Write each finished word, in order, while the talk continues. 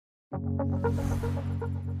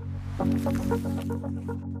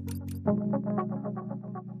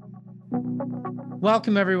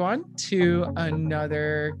Welcome, everyone, to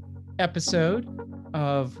another episode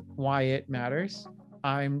of Why It Matters.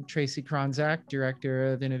 I'm Tracy Kronzak,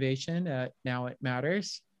 Director of Innovation at Now It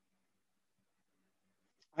Matters.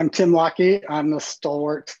 I'm Tim Lockey. I'm the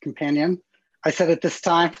stalwart companion. I said it this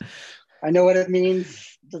time. I know what it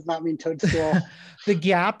means. It does not mean toadstool. The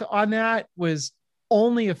gap on that was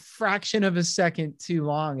only a fraction of a second too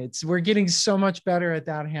long. We're getting so much better at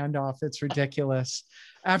that handoff. It's ridiculous.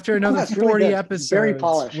 After another 40 really episodes, very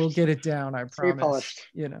polished. We'll get it down. I promise. Very polished.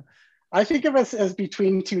 You know, I think of us as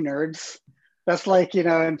between two nerds. That's like,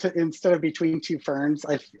 instead of between two ferns,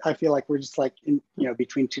 I feel like we're just like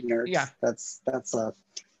between two nerds. Yeah, that's a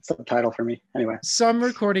subtitle for me. Anyway, so I'm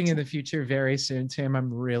recording in the future very soon, Tim.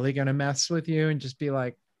 I'm really gonna mess with you and just be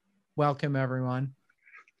like, "Welcome, everyone."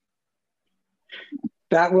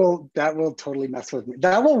 That will totally mess with me.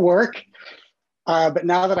 That will work. But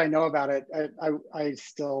now that I know about it, I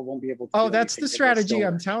still won't be able to. Oh, that's the strategy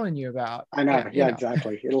I'm telling you about. I know. Yeah,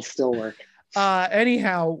 exactly. It'll still work.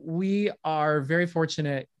 Anyhow, we are very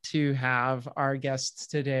fortunate to have our guests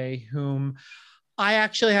today, whom I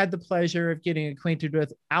actually had the pleasure of getting acquainted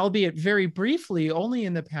with, albeit very briefly, only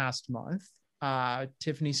in the past month.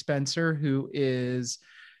 Tiffany Spencer, who is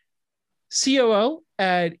COO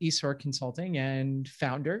at eSOAR Consulting and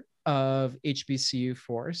founder of HBCU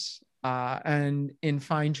Force. And in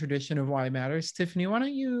fine tradition of Why It Matters, Tiffany, why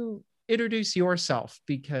don't you introduce yourself?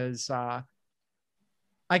 Because I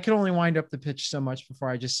can only wind up the pitch so much before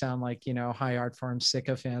I just sound like, high art form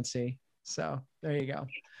sycophancy. So there you go.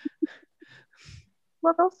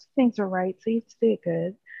 Well, those things are right. So you did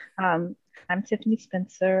good. I'm Tiffany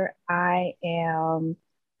Spencer. I am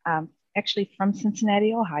actually from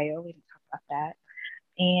Cincinnati, Ohio. We can talk about that.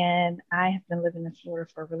 And I have been living in Florida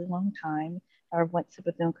for a really long time. I went to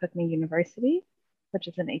Bethune-Cookman University, which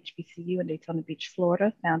is an HBCU in Daytona Beach,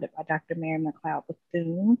 Florida, founded by Dr. Mary McLeod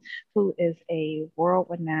Bethune, who is a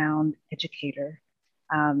world-renowned educator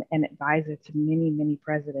and advisor to many, many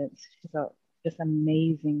presidents. She's a just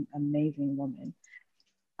amazing, amazing woman.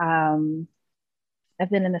 I've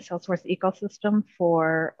been in the Salesforce ecosystem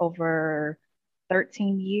for over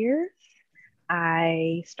 13 years.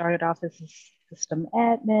 I started off as a system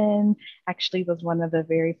admin, actually was one of the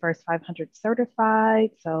very first 500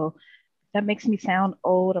 certified. So that makes me sound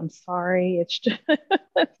old. I'm sorry. It's just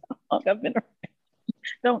that's how long I've been around.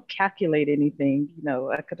 Don't calculate anything.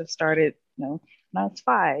 I could have started, when I was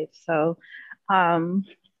 5. So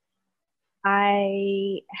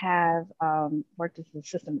I have worked as a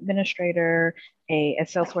system administrator, a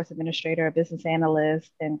Salesforce administrator, a business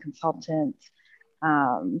analyst, and consultant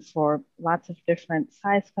for lots of different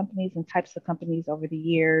size companies and types of companies over the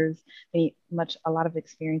years. A lot of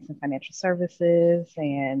experience in financial services,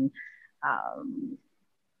 and I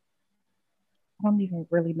don't even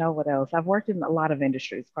really know what else. I've worked in a lot of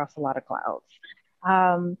industries across a lot of clouds.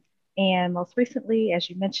 And most recently, as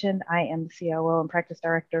you mentioned, I am the COO and practice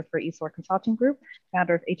director for eSOAR Consulting Group,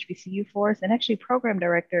 founder of HBCU Force, and actually program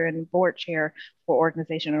director and board chair for an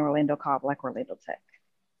organization in Orlando called Black Orlando Tech.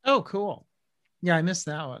 Oh, cool. Yeah, I missed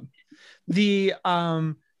that one. The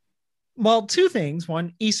well, 2 things.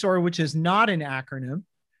 One, eSOAR, which is not an acronym.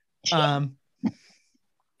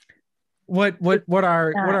 What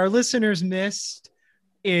our listeners missed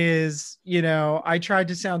is, I tried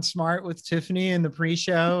to sound smart with Tiffany in the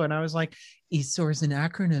pre-show, and I was like, eSOAR is an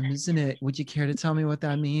acronym, isn't it? Would you care to tell me what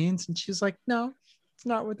that means? And she's like, no, it's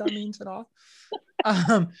not what that means at all.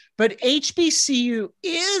 But HBCU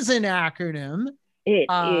is an acronym. It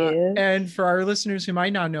is. And for our listeners who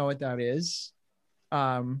might not know what that is,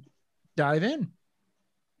 dive in.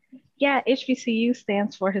 Yeah, HBCU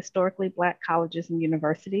stands for Historically Black Colleges and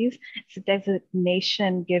Universities. It's a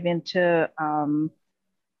designation given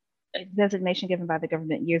by the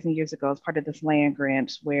government years and years ago as part of this land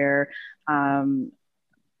grant, where on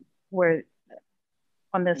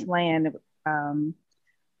this land,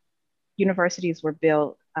 universities were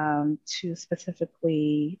built to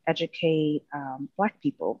specifically educate Black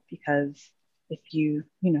people, because if you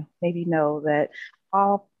maybe know that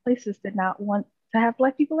all places did not want to have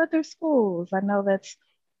Black people at their schools. I know that's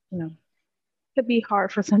could be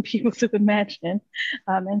hard for some people to imagine,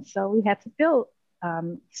 and so we had to build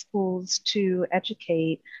schools to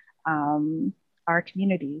educate our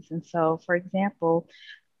communities. And so, for example,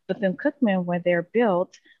 Bethune-Cookman, when they're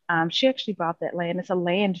built, she actually bought that land. It's a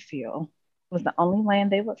landfill. It was the only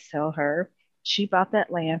land they would sell her. She bought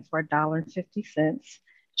that land for $1.50.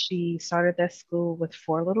 She started that school with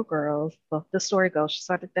 4 little girls. Well, the story goes, she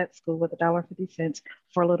started that school with $1.50,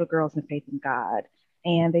 4 little girls, and faith in God.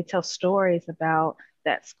 And they tell stories about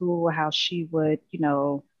that school, how she would,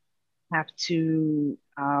 have to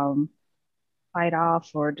fight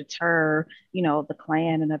off or deter, the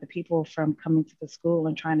Klan and other people from coming to the school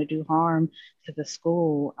and trying to do harm to the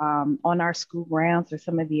school. On our school grounds are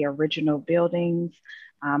some of the original buildings.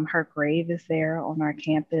 Her grave is there on our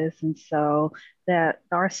campus. And so that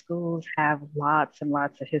our schools have lots and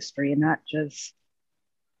lots of history, and not just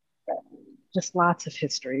lots of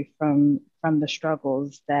history from the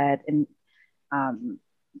struggles that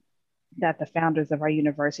the founders of our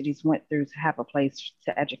universities went through to have a place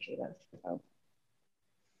to educate us. So.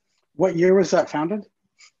 What year was that founded?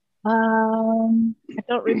 I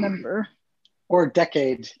don't remember. Or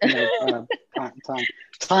decade,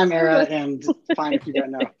 time era, and fine if you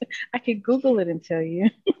don't know. I could Google it and tell you.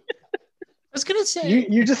 I was gonna say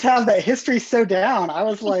you just have that history so down. I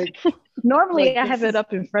was like, normally I have it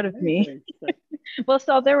up in front of me. Well,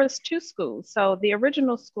 so there was two schools. So the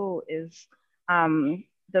original school is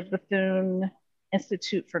the Bethune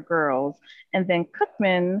Institute for Girls, and then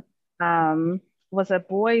Cookman was a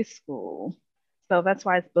boys' school. So that's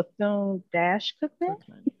why it's Bethune-Cookman.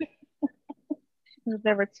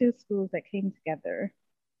 There were two schools that came together.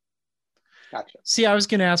 Gotcha. See, I was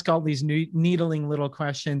going to ask all these needling little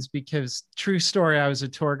questions because, true story, I was a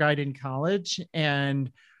tour guide in college,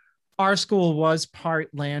 and our school was part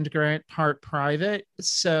land grant, part private.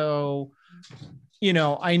 So,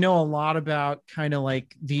 I know a lot about kind of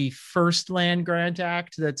like the first Land Grant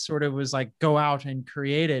Act that sort of was like, go out and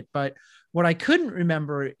create it. But what I couldn't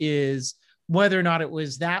remember is whether or not it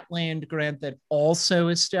was that land grant that also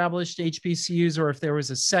established HBCUs, or if there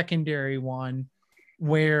was a secondary one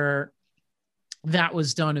where that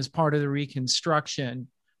was done as part of the Reconstruction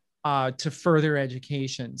to further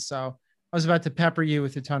education. So I was about to pepper you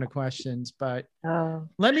with a ton of questions, but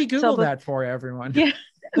let me Google that for everyone. Yeah,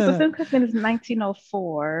 Bethune-Cookman is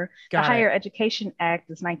 1904. The Higher Education Act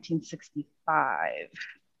is 1965.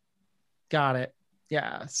 Got it.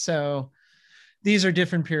 Yeah. So these are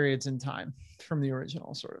different periods in time from the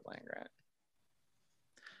original sort of land grant.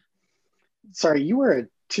 Sorry, you were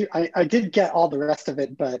I did get all the rest of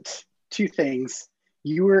it, but two things.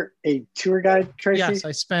 You were a tour guide, Tracy? Yes,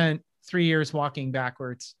 I spent 3 years walking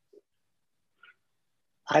backwards.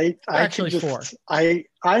 Actually 4.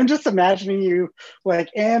 I'm just imagining you like,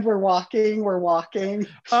 and we're walking.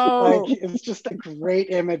 Oh, like, it's just a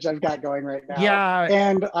great image I've got going right now. Yeah.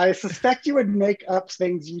 And I suspect you would make up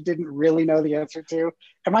things you didn't really know the answer to.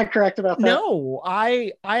 Am I correct about that? No,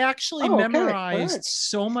 I actually memorized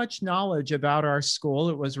so much knowledge about our school.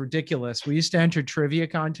 It was ridiculous. We used to enter trivia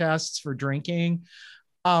contests for drinking.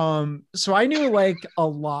 So I knew like a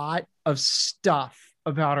lot of stuff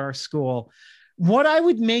about our school. What I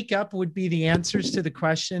would make up would be the answers to the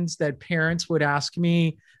questions that parents would ask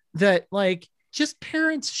me that like just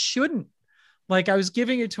parents shouldn't. Like I was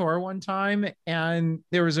giving a tour one time and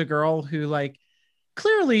there was a girl who like,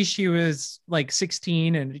 clearly she was like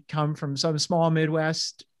 16 and had come from some small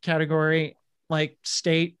Midwest category, like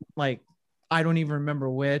state, like, I don't even remember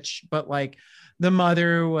which, but like the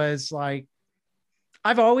mother was like,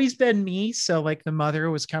 I've always been me. So like the mother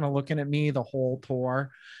was kind of looking at me the whole tour,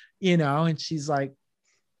 and she's like,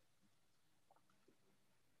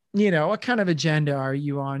 what kind of agenda are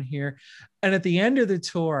you on here? And at the end of the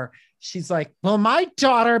tour, she's like, will my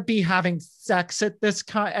daughter be having sex at this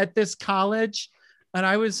college? And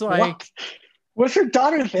I was like, what? Was her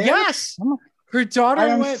daughter there? Yes. Her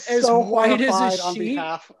daughter went as white as a sheet.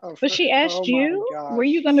 But she asked you, were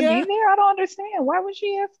you going to be there? I don't understand. Why would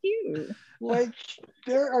she ask you? Like,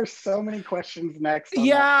 there are so many questions next.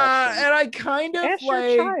 And I kind of ask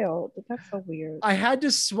like, your child. That's so weird. I had to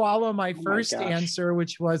swallow my first answer,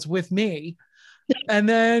 which was with me. And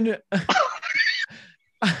then,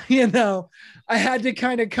 I had to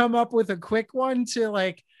kind of come up with a quick one to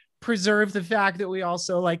like preserve the fact that we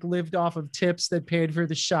also like lived off of tips that paid for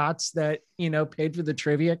the shots that, paid for the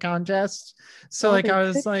trivia contest. So like, I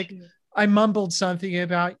was like, I mumbled something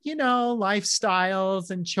about,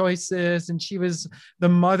 lifestyles and choices. And the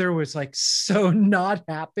mother was like, so not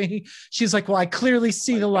happy. She's like, well, I clearly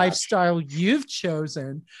see the lifestyle you've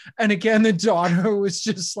chosen. And again, the daughter was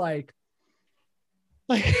just like,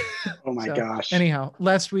 oh my gosh. Anyhow,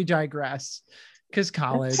 lest we digress, because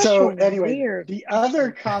college. So anyway, weird. The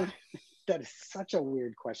other comment, that is such a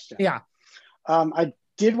weird question. Yeah. I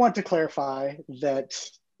did want to clarify that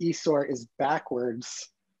ESOR is backwards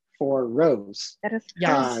for Rose. That is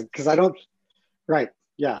because I don't. Right.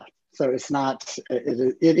 Yeah. So it's not.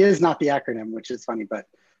 It is not the acronym, which is funny, but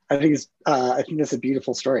I think that's a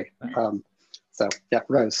beautiful story. So yeah,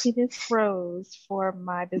 Rose. It is Rose for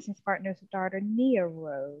my business partner's daughter, Nia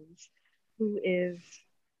Rose, who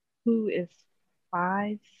is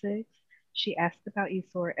 5, 6. She asks about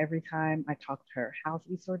ESOR every time I talk to her. How's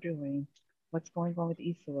ESOR doing? What's going on with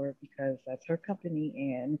ESOR? Because that's her company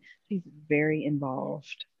and she's very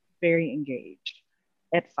involved, very engaged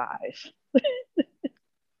at 5.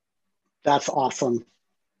 That's awesome.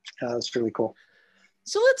 That's really cool.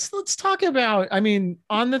 So let's talk about, I mean,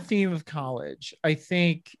 on the theme of college, I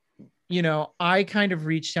think, I kind of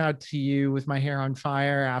reached out to you with my hair on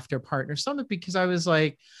fire after Partner Summit because I was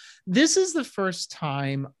like, this is the first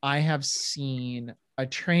time I have seen a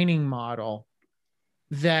training model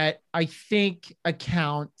that I think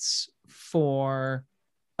accounts for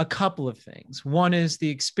a couple of things. One is the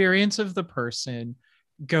experience of the person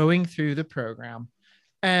going through the program,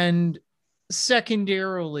 and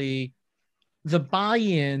secondarily, the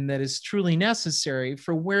buy-in that is truly necessary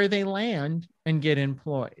for where they land and get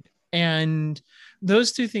employed. And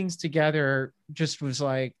those two things together just was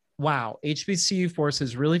like, wow, HBCU Force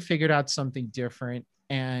has really figured out something different.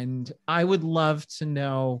 And I would love to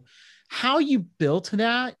know how you built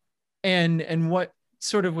that and what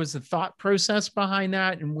sort of was the thought process behind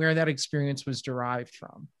that and where that experience was derived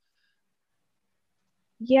from.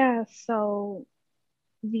 Yeah, so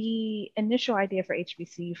the initial idea for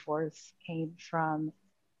HBCU Force came from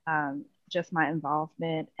just my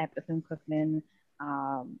involvement at Bethune-Cookman.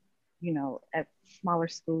 Um, at smaller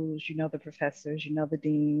schools, the professors, the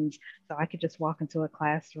deans. So I could just walk into a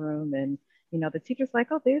classroom and, the teacher's like,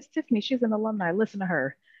 oh, there's Tiffany. She's an alumni. Listen to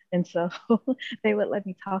her. And so they would let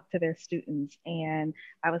me talk to their students. And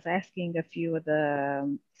I was asking a few of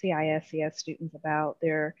the CIS students about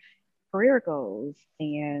their career goals.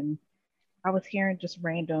 And I was hearing just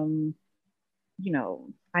random,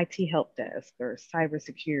 IT help desk or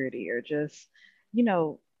cybersecurity or just, you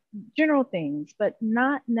know, general things, but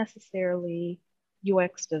not necessarily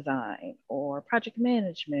UX design or project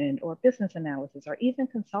management or business analysis or even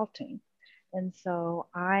consulting. And so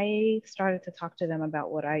I started to talk to them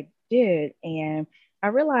about what I did. And I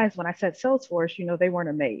realized when I said Salesforce, they weren't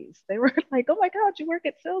amazed. They were like, oh my God, you work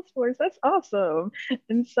at Salesforce. That's awesome.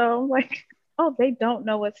 And so I'm like, oh, they don't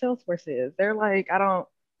know what Salesforce is. They're like, I don't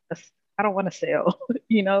want to sell,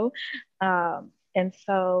 you know? And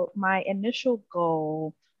so my initial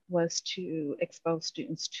goal was to expose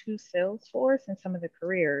students to Salesforce and some of the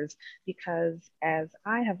careers, because as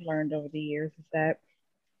I have learned over the years is that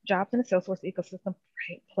jobs in the Salesforce ecosystem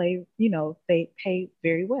they pay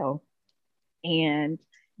very well. And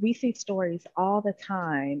we see stories all the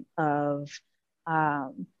time of,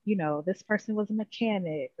 this person was a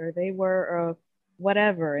mechanic or they were a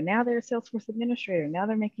whatever, and now they're a Salesforce administrator. Now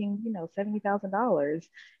they're making, $70,000.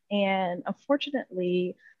 And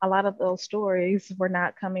unfortunately, a lot of those stories were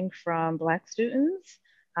not coming from Black students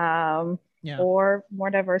or more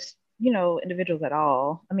diverse, individuals at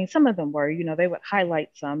all. I mean, some of them were, they would highlight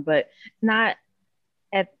some, but not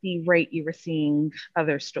at the rate you were seeing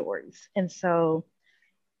other stories. And so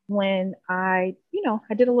when I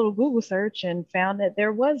did a little Google search and found that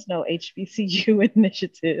there was no HBCU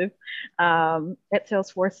initiative at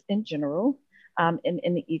Salesforce in general,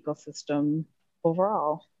 in the ecosystem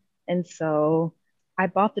overall. And so I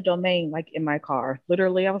bought the domain like in my car.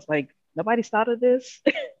 Literally, I was like, nobody's thought of this.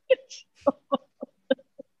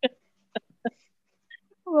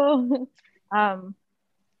 Well, and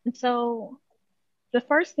so the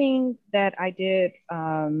first thing that I did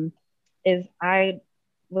is I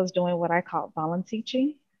was doing what I call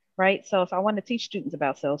volunteaching, right? So if I want to teach students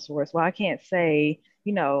about Salesforce, well, I can't say,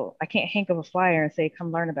 I can't hang up a flyer and say,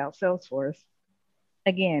 come learn about Salesforce.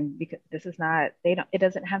 Again, because this is not, it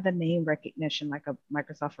doesn't have the name recognition like a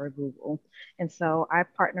Microsoft or a Google. And so I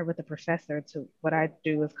partnered with a professor to what I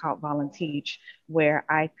do is called volunteach, where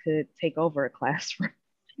I could take over a classroom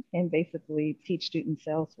and basically teach students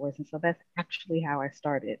Salesforce. And so that's actually how I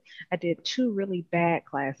started. I did 2 really bad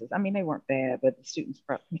classes. I mean, they weren't bad, but the students,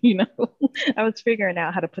 I was figuring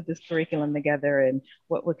out how to put this curriculum together and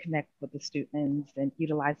what would connect with the students and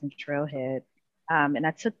utilizing Trailhead. And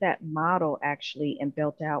I took that model actually and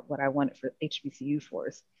built out what I wanted for HBCU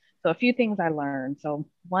Force. So a few things I learned. So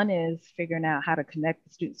one is figuring out how to connect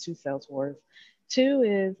the students to Salesforce. 2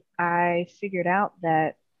 is I figured out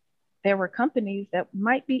that there were companies that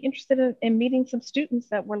might be interested in meeting some students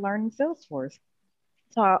that were learning Salesforce.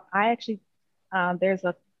 So I actually, there's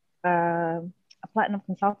a platinum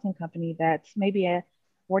consulting company that's maybe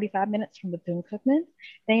 45 minutes from Bethune-Cookman.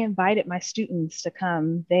 They invited my students to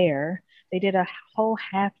come there. They did a whole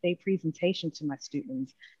half-day presentation to my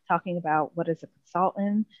students talking about what is a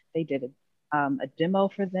consultant. They did a demo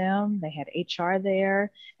for them. They had HR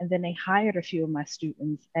there, and then they hired a few of my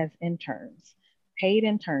students as interns, paid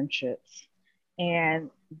internships. And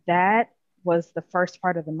that was the first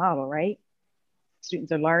part of the model, right?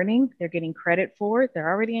 Students are learning, they're getting credit for it, they're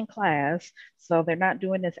already in class, so they're not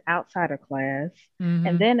doing this outside of class. And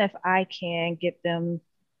Mm-hmm. then if I can get them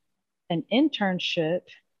an internship,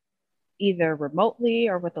 either remotely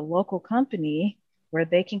or with a local company, where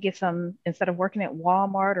they can get some, instead of working at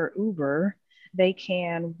Walmart or Uber, they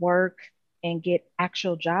can work and get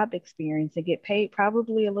actual job experience and get paid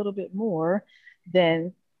probably a little bit more,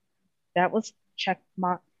 then that was check,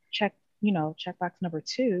 checkbox number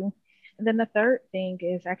two. And then the third thing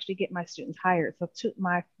is actually get my students hired. So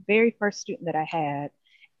my very first student that I had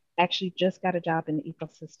actually just got a job in the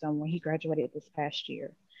ecosystem when he graduated this past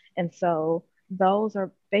year. And so those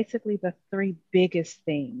are basically the three biggest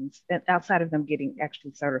things that outside of them getting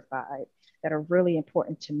actually certified that are really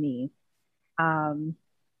important to me. Um,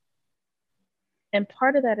 and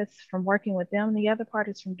part of that is from working with them. The other part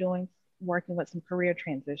is from working with some career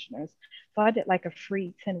transitioners. So I did like a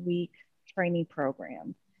free 10-week training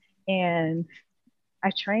program. And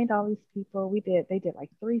I trained all these people. They did like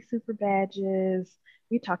 3 super badges.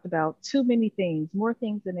 We talked about too many things, more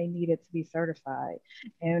things than they needed to be certified.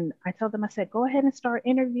 And I told them, I said, go ahead and start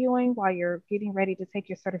interviewing while you're getting ready to take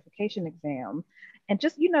your certification exam. And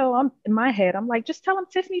just, I'm in my head, I'm like, just tell them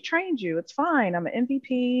Tiffany trained you. It's fine. I'm an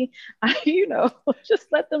MVP. Just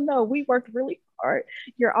let them know we worked really hard.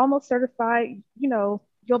 You're almost certified.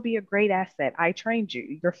 You'll be a great asset. I trained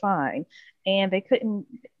you. You're fine. And they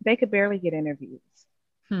could barely get interviews.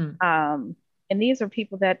 Hmm. And these are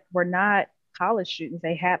people that were not college students.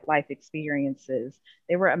 They had life experiences.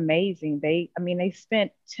 They were amazing. They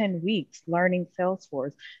spent 10 weeks learning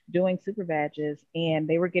Salesforce, doing super badges, and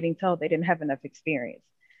they were getting told they didn't have enough experience.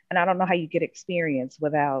 And I don't know how you get experience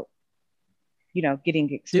without, getting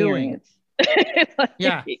Doing. experience. Like,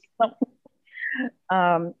 Yeah.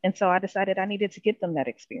 And so I decided I needed to get them that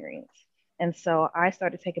experience. And so I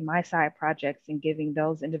started taking my side projects and giving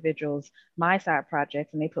those individuals my side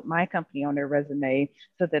projects, and they put my company on their resume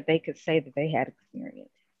so that they could say that they had experience.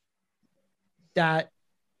 That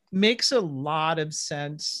makes a lot of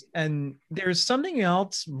sense. And there's something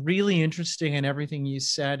else really interesting in everything you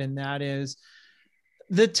said, and that is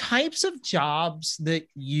the types of jobs that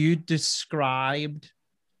you described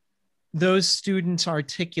those students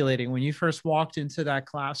articulating when you first walked into that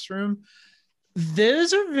classroom.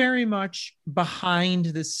 Those are very much behind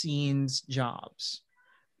the scenes jobs.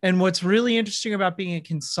 And what's really interesting about being a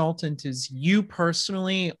consultant is you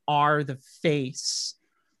personally are the face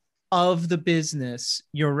of the business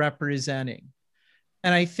you're representing.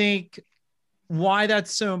 And I think why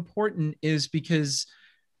that's so important is because,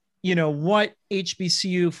 what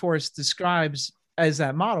HBCU Forest describes as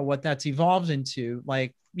that model, what that's evolved into,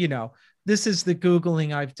 this is the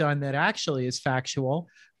Googling I've done that actually is factual.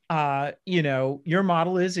 Your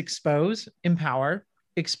model is expose, empower,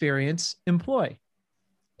 experience, employ.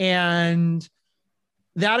 And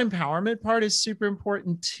that empowerment part is super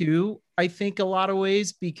important too, I think, a lot of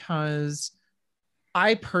ways, because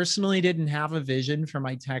I personally didn't have a vision for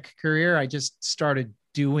my tech career. I just started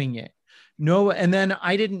doing it. No, and then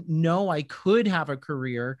I didn't know I could have a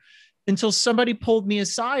career until somebody pulled me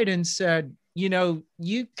aside and said, you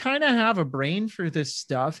kind of have a brain for this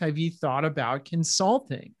stuff. Have you thought about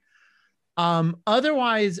consulting?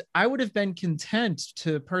 Otherwise, I would have been content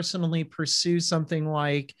to personally pursue something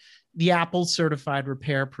like the Apple Certified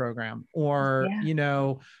Repair Program, or,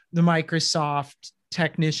 the Microsoft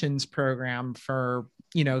Technicians Program for,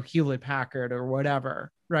 Hewlett Packard or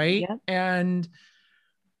whatever. Right. Yeah. And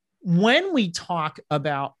when we talk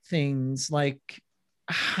about things like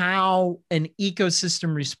how an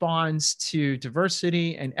ecosystem responds to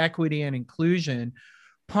diversity and equity and inclusion,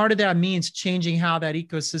 part of that means changing how that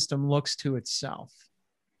ecosystem looks to itself.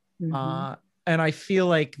 Mm-hmm. And I feel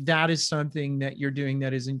like that is something that you're doing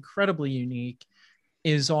that is incredibly unique,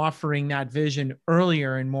 is offering that vision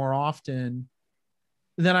earlier and more often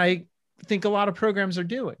than I think a lot of programs are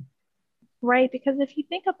doing. Right, because if you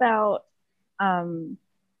think about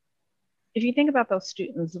those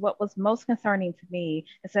students, what was most concerning to me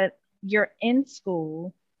is that you're in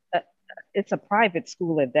school. It's a private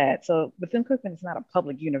school at that. So Bethune-Cookman is not a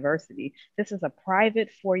public university. This is a private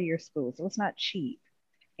 4-year school, so it's not cheap.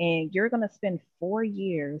 And you're going to spend 4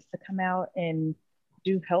 years to come out and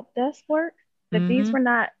do help desk work. That these were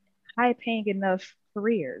not high-paying enough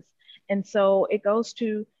careers. And so it goes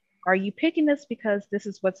to, are you picking this because this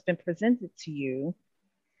is what's been presented to you?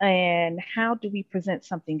 And how do we present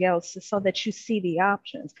something else so that you see the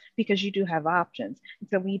options, because you do have options.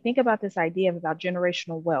 So when you think about this idea of about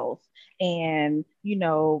generational wealth and, you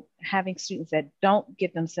know, having students that don't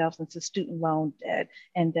get themselves into student loan debt,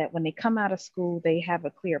 and that when they come out of school they have a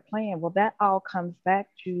clear plan, well, that all comes back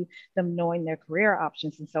to them knowing their career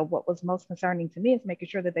options. And so what was most concerning to me is making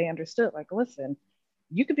sure that they understood, like, listen,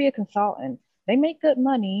 you could be a consultant, they make good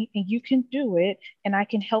money and you can do it, and I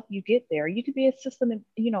can help you get there. You could be a system,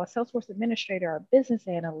 you know, a Salesforce administrator or a business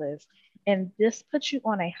analyst, and this puts you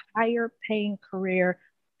on a higher paying career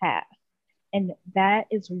path. And that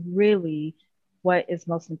is really what is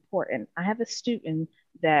most important. I have a student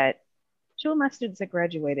that, two of my students that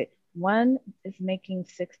graduated, one is making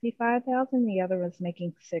 65,000, the other is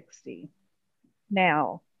making 60.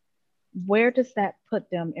 Now, where does that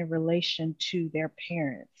put them in relation to their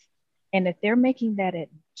parents? And if they're making that at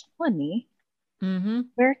 20,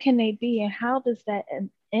 where can they be, and how does that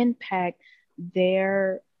impact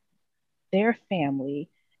their their family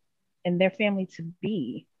and their family to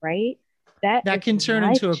be, right? That can turn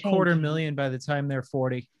into a $250,000 by the time they're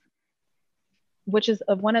 40. Which is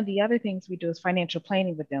one of the other things we do is financial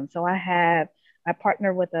planning with them. So I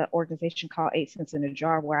partner with an organization called 8 Cents in a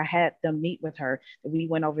Jar, where I had them meet with her. We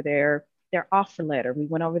went over their offer letter. We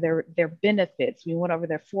went over their benefits. We went over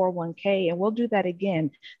their 401k, and we'll do that again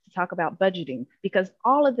to talk about budgeting, because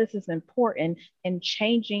all of this is important in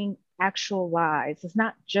changing actual lives. It's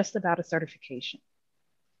not just about a certification.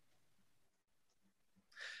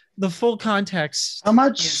 The full context how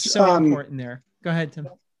much is so important there. Go ahead, Tim.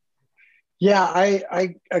 Yeah,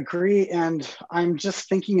 I agree. And I'm just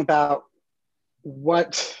thinking about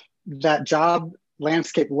what that job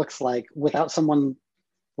landscape looks like without someone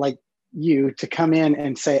like you to come in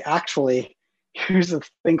and say, actually, here's a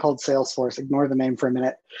thing called Salesforce, ignore the name for a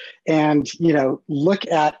minute, and, you know, look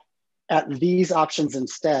at these options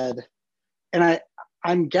instead. And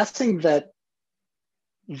I'm guessing that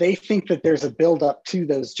they think that there's a buildup to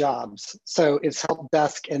those jobs. So it's help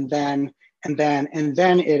desk, and then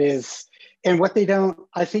it is. And what they don't,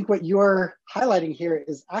 I think what you're highlighting here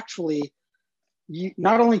is actually, you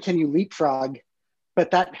not only can you leapfrog, but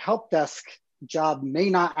that help desk job may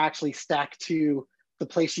not actually stack to the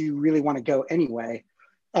place you really want to go anyway.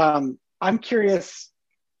 I'm curious,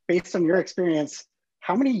 based on your experience,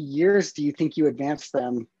 how many years do you think you advance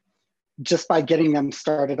them just by getting them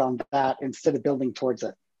started on that instead of building towards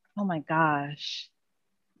it? Oh my gosh.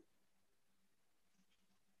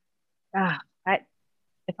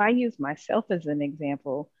 If I use myself as an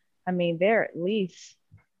example, I mean, they're at least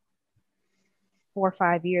 4 or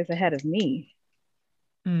 5 years ahead of me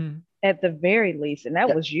at the very least. And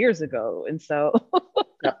that was years ago. And so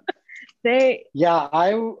sorry.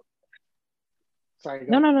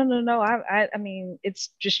 No. I mean, it's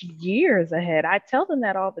just years ahead. I tell them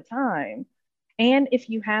that all the time. And if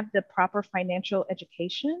you have the proper financial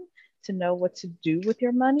education to know what to do with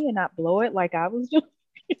your money and not blow it like I was doing.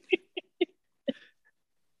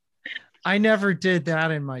 I never did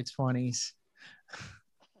that in my 20s.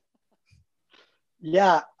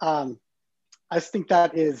 Yeah, I think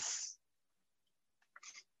that's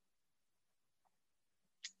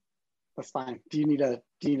fine. Do you need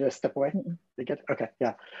to step away? You good? Okay,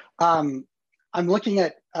 yeah. I'm looking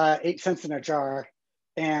at 8 Cents in a Jar,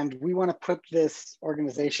 and we want to put this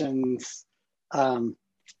organization's, you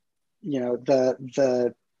know,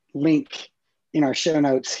 the link in our show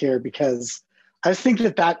notes here, because I think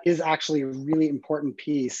that is actually a really important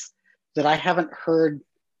piece that I haven't heard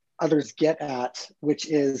others get at, which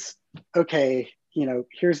is, okay, you know,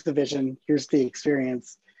 here's the vision, here's the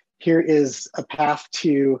experience, here is a path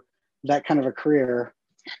to that kind of a career.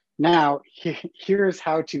 Now, here's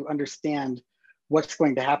how to understand what's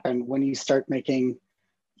going to happen when you start making,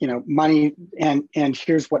 you know, money, and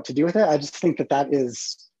here's what to do with it. I just think that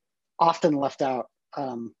is often left out.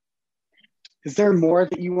 Is there more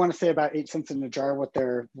that you want to say about 8 Cents in a Jar,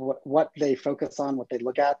 what they focus on, what they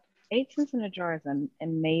look at? 8 Cents in a Jar is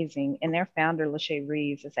amazing. And their founder, Lachey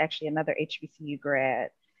Reeves, is actually another HBCU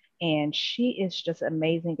grad. And she is just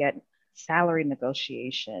amazing at salary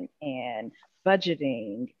negotiation and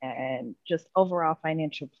budgeting and just overall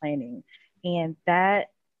financial planning. And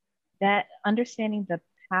that understanding the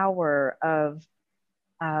power of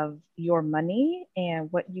your money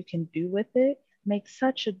and what you can do with it makes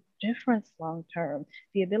such a difference long term.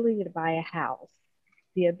 The ability to buy a house,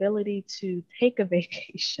 the ability to take a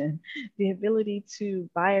vacation, the ability to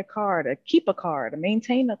buy a car, to keep a car, to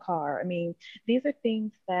maintain a car. I mean, these are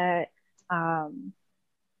things that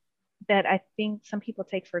that I think some people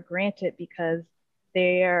take for granted because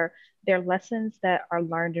they're lessons that are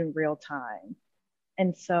learned in real time.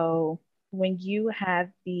 And so when you have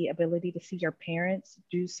the ability to see your parents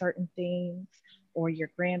do certain things, or your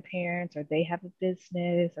grandparents, or they have a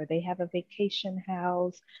business, or they have a vacation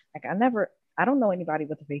house. Like I don't know anybody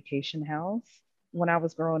with a vacation house when I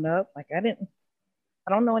was growing up. Like I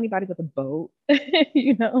don't know anybody with a boat.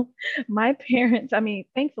 You know, my parents, I mean,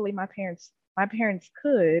 thankfully my parents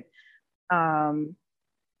could, um,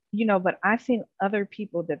 you know, but I've seen other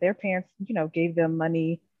people that their parents, you know, gave them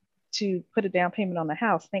money to put a down payment on the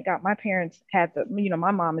house. Thank God my parents had the, you know,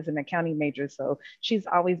 my mom is an accounting major, so she's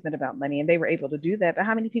always been about money and they were able to do that. But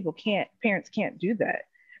how many people parents can't do that,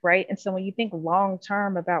 right? And so when you think long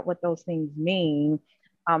term about what those things mean,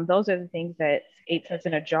 those are the things that Eight Cents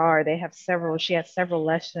in a Jar, she has several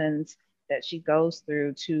lessons that she goes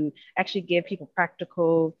through to actually give people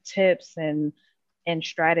practical tips and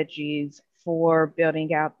strategies for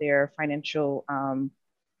building out their financial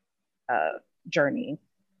uh, journey.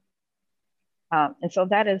 And so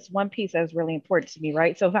that is one piece that is really important to me,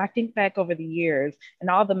 right? So if I think back over the years and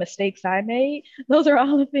all the mistakes I made, those are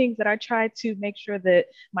all the things that I try to make sure that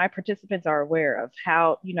my participants are aware of.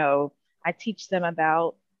 How, you know, I teach them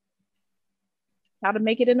about how to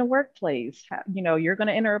make it in the workplace. How, you know, you're going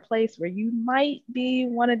to enter a place where you might be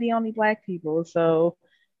one of the only Black people. So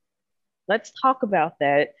let's talk about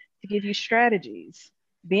that to give you strategies.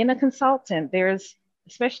 Being a consultant, there's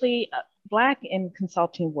especially Black in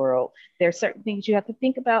consulting world, there's certain things you have to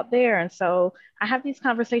think about there. And so I have these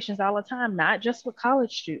conversations all the time, not just with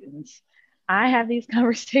college students. I have these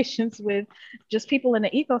conversations with just people in the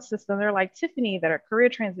ecosystem. They're like Tiffany, that are career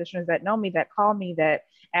transitioners, that know me, that call me, that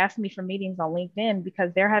ask me for meetings on LinkedIn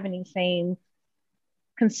because they're having these same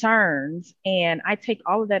concerns. And I take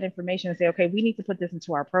all of that information and say, okay, we need to put this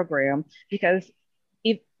into our program because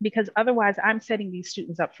otherwise I'm setting these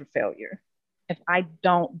students up for failure if I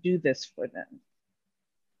don't do this for them.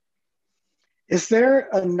 Is there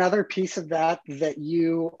another piece of that that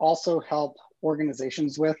you also help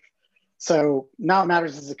organizations with? So Now It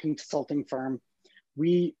Matters is a consulting firm.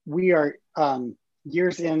 We are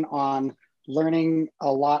years in on learning a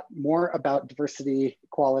lot more about diversity,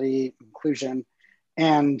 equality, inclusion.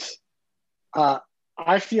 And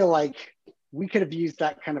I feel like we could have used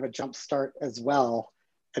that kind of a jump start as well,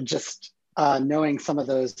 just knowing some of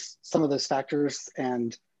those factors.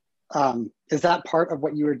 And is that part of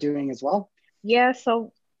what you were doing as well? Yeah,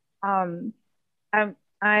 so um, I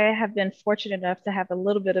have been fortunate enough to have a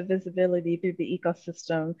little bit of visibility through the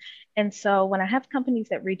ecosystem. And so when I have companies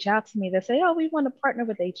that reach out to me that say, oh, we want to partner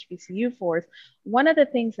with HBCU Force, one of the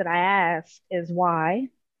things that I ask is why.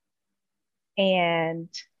 And,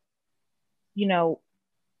 you know,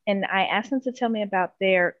 and I ask them to tell me about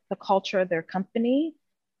the culture of their company.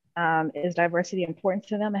 Is diversity important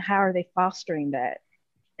to them and how are they fostering that?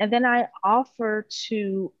 And then I offer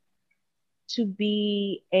to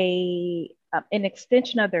be an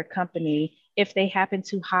extension of their company if they happen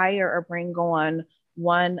to hire or bring on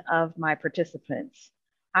one of my participants.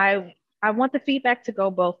 I want the feedback to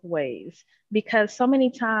go both ways because so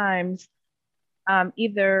many times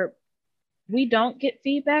either we don't get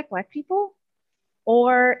feedback like people,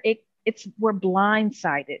 or we're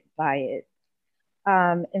blindsided by it.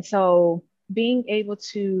 And so being able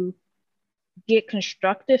to get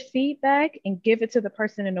constructive feedback and give it to the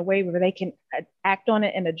person in a way where they can act on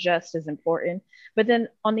it and adjust is important. But then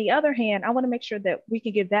on the other hand, I want to make sure that we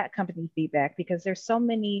can give that company feedback because there's so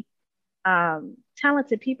many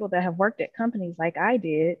talented people that have worked at companies like I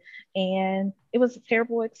did, and it was a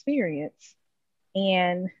terrible experience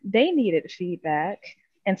and they needed feedback.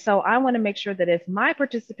 And so I want to make sure that if my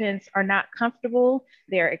participants are not comfortable,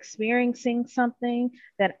 they're experiencing something,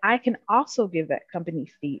 that I can also give that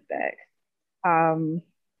company feedback.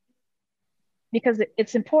 Because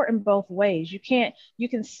it's important both ways. You can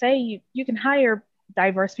say you can hire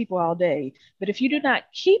diverse people all day, but if you do not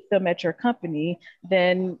keep them at your company,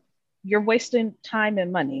 then you're wasting time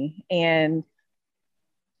and money. And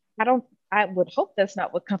I would hope that's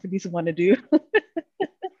not what companies want to do.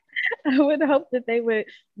 I would hope that they would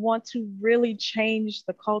want to really change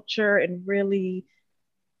the culture and really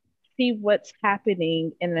see what's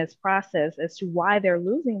happening in this process as to why they're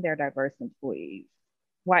losing their diverse employees,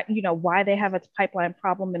 why they have a pipeline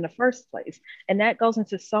problem in the first place. And that goes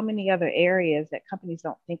into so many other areas that companies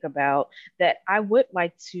don't think about that I would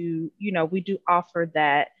like to, we do offer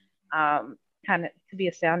that kind of to be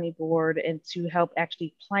a sounding board and to help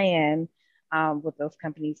actually plan with those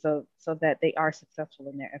companies so that they are successful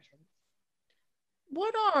in their efforts.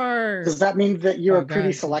 Does that mean that you're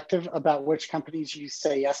pretty selective about which companies you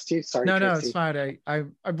say yes to? Sorry, no, Tracy. It's fine.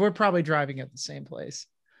 We're probably driving at the same place.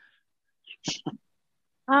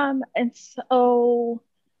 And so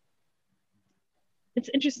it's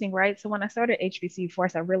interesting, right? So when I started HBCU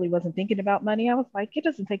Force, I really wasn't thinking about money. I was like, it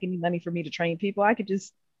doesn't take any money for me to train people. I could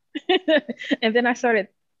just, and then I started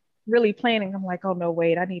really planning. I'm like, oh no,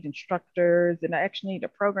 wait, I need instructors and I actually need a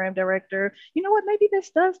program director. You know what? Maybe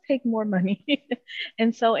this does take more money.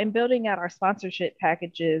 And so in building out our sponsorship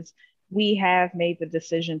packages, we have made the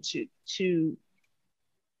decision to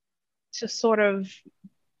sort of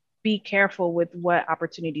be careful with what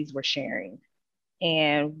opportunities we're sharing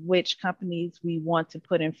and which companies we want to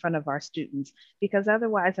put in front of our students, because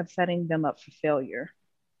otherwise I'm setting them up for failure.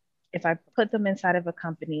 If I put them inside of a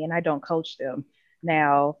company and I don't coach them,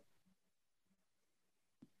 now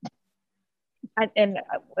and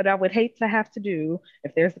what I would hate to have to do,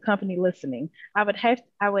 if there's a company listening, I would hate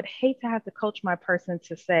to have to coach my person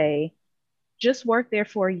to say, just work there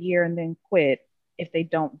for a year and then quit if they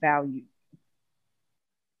don't value.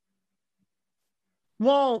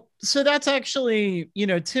 Well, so that's actually,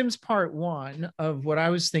 Tim's part one of what I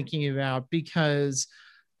was thinking about, because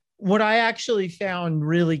what I actually found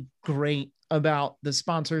really great about the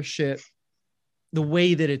sponsorship, the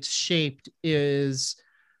way that it's shaped, is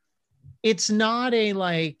it's not a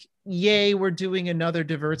like, yay, we're doing another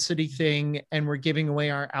diversity thing and we're giving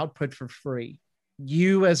away our output for free.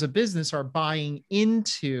 You as a business are buying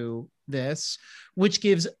into this, which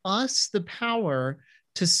gives us the power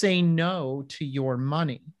to say no to your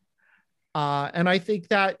money. And I think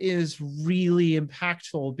that is really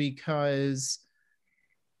impactful, because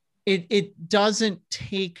it doesn't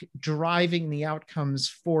take driving the outcomes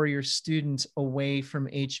for your students away from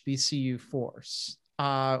HBCU Force.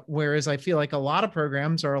 Whereas I feel like a lot of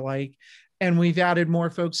programs are like, and we've added more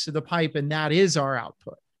folks to the pipe, and that is our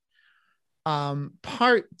output.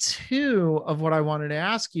 Part two of what I wanted to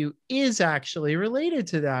ask you is actually related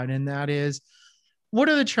to that. And that is, what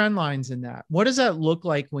are the trend lines in that? What does that look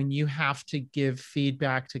like when you have to give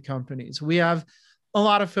feedback to companies? We have a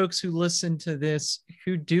lot of folks who listen to this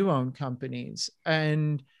who do own companies.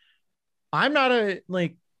 And I'm not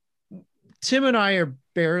Tim and I are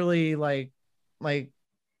barely like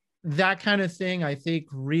that kind of thing, I think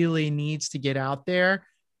really needs to get out there.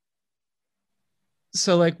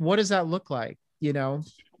 So like, what does that look like,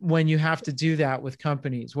 when you have to do that with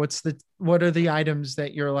companies? What are the items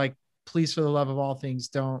that you're like, please, for the love of all things,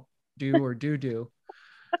 don't do or do?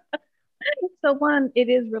 So one, it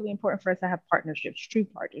is really important for us to have partnerships, true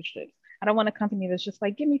partnerships. I don't want a company that's just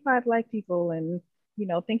like, give me 5 Black people and,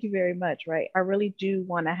 thank you very much, right? I really do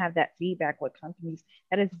want to have that feedback with companies.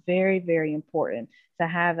 That is very, very important, to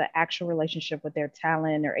have an actual relationship with their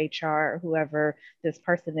talent or HR or whoever this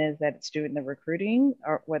person is that's doing the recruiting,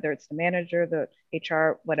 or whether it's the manager, the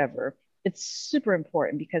HR, whatever. It's super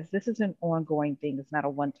important because this is an ongoing thing. It's not a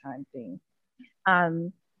one-time thing.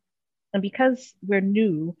 Um, and because we're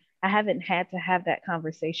new, I haven't had to have that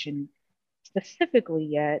conversation specifically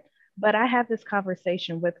yet, but I have this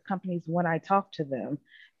conversation with companies when I talk to them,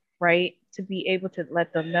 right? To be able to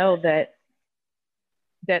let them know that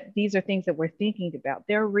these are things that we're thinking about.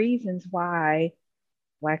 There are reasons why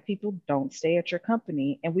Black people don't stay at your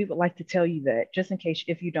company, and we would like to tell you that, just in case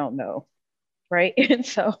if you don't know, right? And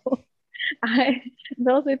so I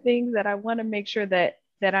those are things that I want to make sure that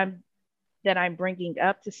I'm bringing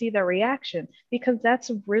up to see their reaction, because that's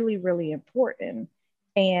really, really important.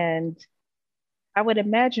 And I would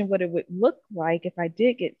imagine what it would look like if I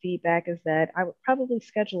did get feedback is that I would probably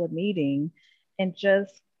schedule a meeting and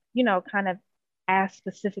just, kind of ask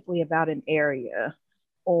specifically about an area,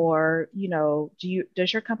 or,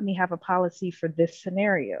 does your company have a policy for this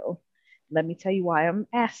scenario? Let me tell you why I'm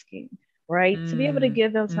asking, right? To be able to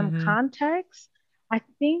give them some context, I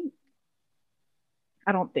think,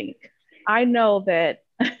 I don't think, I know that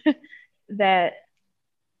that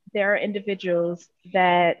there are individuals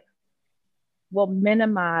that will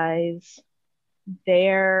minimize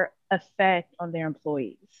their effect on their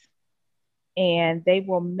employees, and they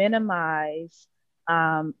will minimize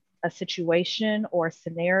a situation or a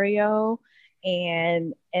scenario,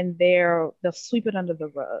 and they'll sweep it under the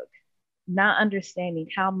rug, not understanding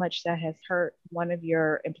how much that has hurt one of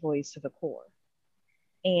your employees to the core.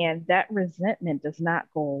 And that resentment does not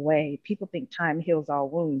go away. People think time heals all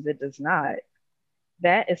wounds. It does not.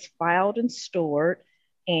 That is filed and stored,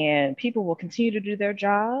 and people will continue to do their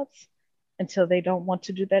jobs until they don't want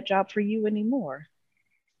to do that job for you anymore.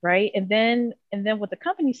 Right. And then what the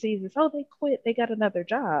company sees is, oh, they quit, they got another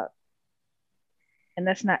job. And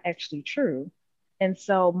that's not actually true. And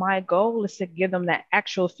so my goal is to give them that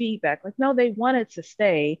actual feedback. Like, no, they wanted to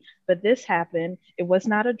stay, but this happened. It was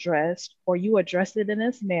not addressed, or you addressed it in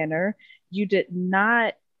this manner. You did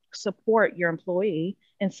not support your employee.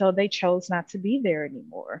 And so they chose not to be there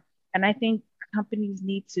anymore. And I think companies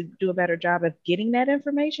need to do a better job of getting that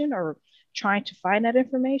information or trying to find that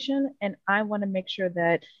information. And I want to make sure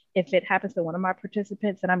that if it happens to one of my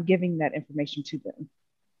participants, that I'm giving that information to them.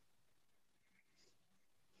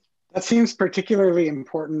 That seems particularly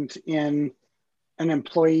important in an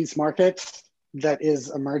employee's market that is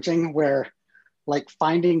emerging, where like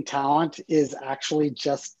finding talent is actually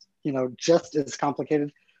just, you know, just as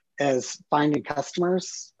complicated as finding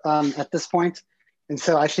customers at this point. And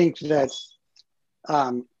so I think that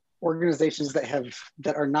organizations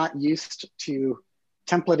that are not used to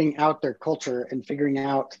templating out their culture and figuring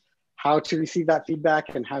out how to receive that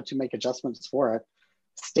feedback and how to make adjustments for it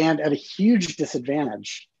stand at a huge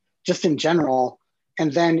disadvantage just in general.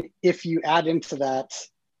 And then if you add into that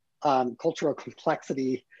cultural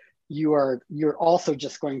complexity, you're also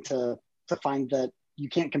just going to find that you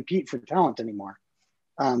can't compete for talent anymore.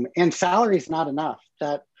 And salary is not enough.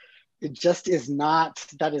 That it just is not,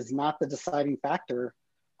 that is not the deciding factor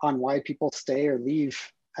on why people stay or leave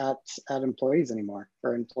at employees anymore,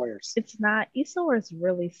 or employers. It's not. ESOR is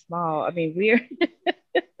really small. I mean, we're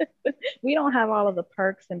we don't have all of the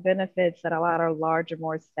perks and benefits that a lot of larger,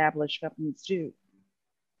 more established companies do.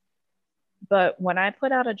 But when I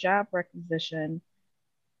put out a job requisition,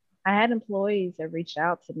 I had employees that reached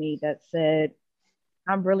out to me that said,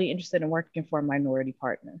 I'm really interested in working for a minority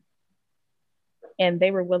partner. And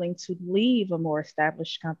they were willing to leave a more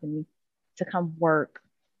established company to come work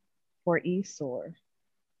for ESOR.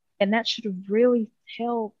 And that should really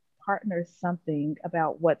tell partners something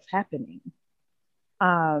about what's happening.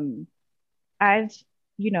 I've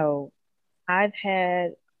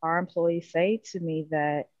had our employees say to me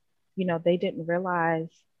that, they didn't realize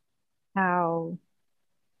how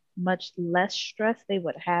much less stress they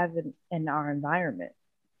would have in our environment,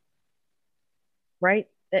 right?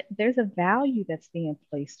 There's a value that's being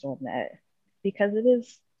placed on that because it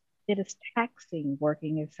is taxing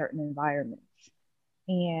working in certain environments.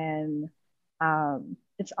 And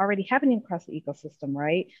it's already happening across the ecosystem,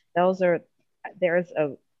 right? There's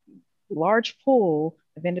a large pool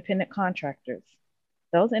of independent contractors.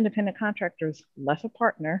 Those independent contractors left a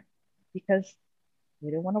partner because they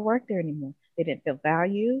didn't want to work there anymore. They didn't feel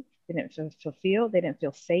valued. They didn't feel fulfilled. They didn't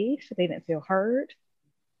feel safe. They didn't feel heard.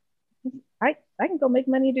 I can go make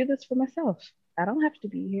money and do this for myself. I don't have to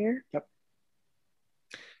be here. Yep.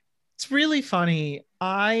 It's really funny.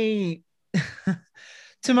 To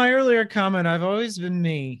my earlier comment, I've always been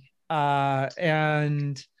me.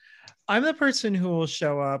 And I'm the person who will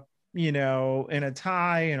show up, in a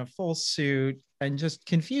tie, in a full suit, and just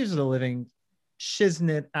confuse the living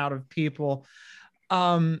shiznit out of people.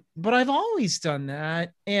 But I've always done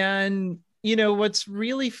that. And, what's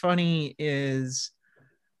really funny is,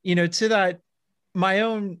 to that, my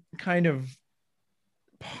own kind of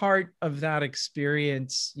part of that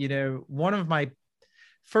experience, one of my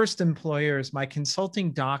first employers, my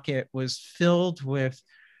consulting docket was filled with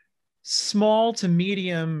small to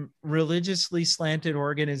medium religiously slanted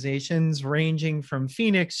organizations ranging from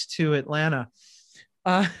Phoenix to Atlanta.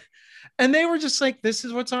 And they were just like, this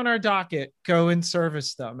is what's on our docket, go and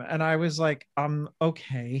service them. And I was like,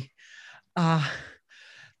 okay.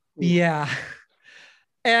 Yeah.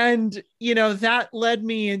 And, that led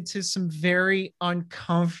me into some very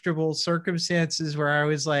uncomfortable circumstances where I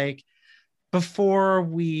was like, before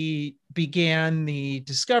we began the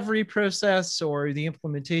discovery process or the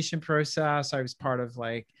implementation process, I was part of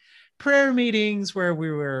like prayer meetings where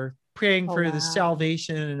we were praying for the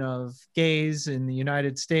salvation of gays in the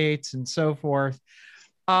United States and so forth.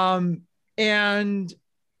 And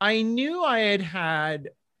I knew I had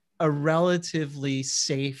a relatively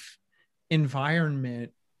safe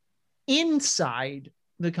environment inside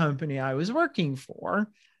the company I was working for.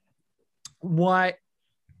 What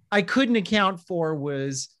I couldn't account for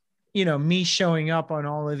was, me showing up on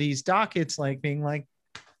all of these dockets, like being like,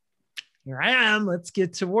 here I am, let's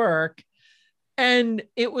get to work. And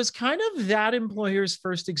it was kind of that employer's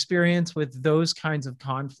first experience with those kinds of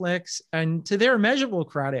conflicts. And to their measurable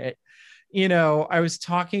credit, I was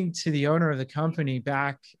talking to the owner of the company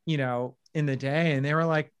back, in the day, and they were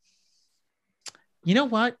like, you know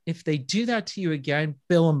what? If they do that to you again,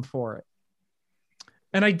 bill them for it.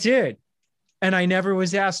 And I did. And I never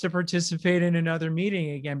was asked to participate in another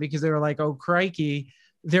meeting again because they were like, oh, crikey,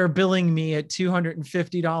 they're billing me at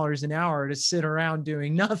 $250 an hour to sit around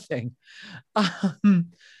doing nothing.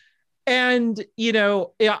 And,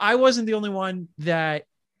 I wasn't the only one that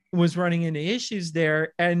was running into issues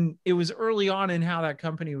there. And it was early on in how that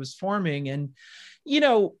company was forming. And,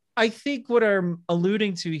 I think what I'm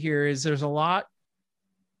alluding to here is there's a lot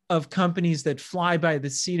of companies that fly by the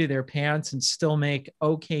seat of their pants and still make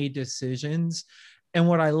okay decisions. And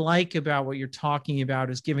what I like about what you're talking about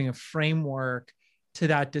is giving a framework to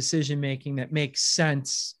that decision making that makes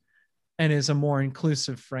sense and is a more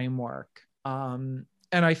inclusive framework. And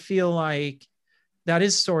I feel like that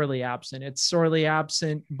is sorely absent. It's sorely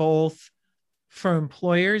absent both for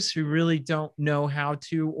employers who really don't know how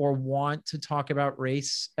to or want to talk about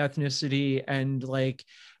race, ethnicity, and like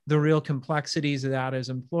the real complexities of that as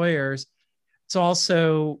employers. It's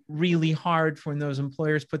also really hard for when those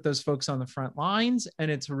employers put those folks on the front lines. And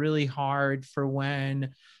it's really hard for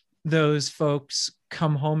when those folks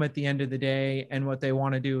come home at the end of the day and what they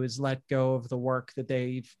want to do is let go of the work that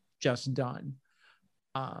they've just done.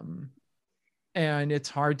 And it's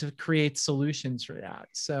hard to create solutions for that.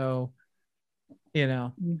 So, you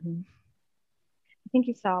know. Mm-hmm. I think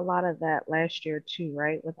you saw a lot of that last year too,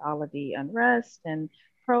 right? With all of the unrest and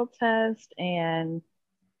protest. And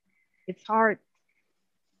it's hard,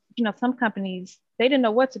 some companies, they didn't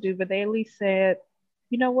know what to do, but they at least said,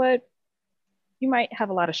 you know what, you might have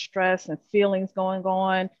a lot of stress and feelings going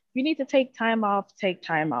on. You need to take time off, take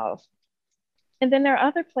time off. And then there are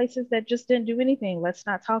other places that just didn't do anything. Let's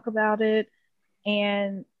not talk about it.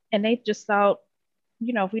 And they just thought,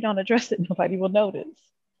 if we don't address it, nobody will notice.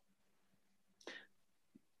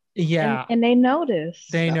 Yeah. And they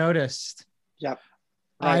noticed. They noticed. Yep.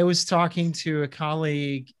 Right. I was talking to a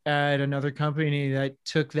colleague at another company that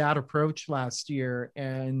took that approach last year,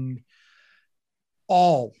 and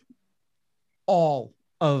all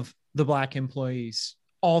of the Black employees,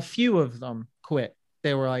 all few of them quit.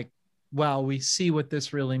 They were like, well, we see what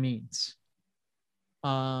this really means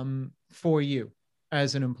for you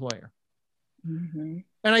as an employer. Mm-hmm.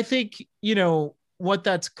 And I think, what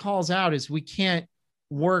that calls out is we can't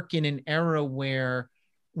work in an era where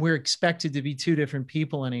we're expected to be two different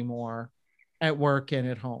people anymore at work and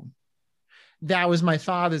at home. That was my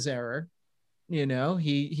father's error.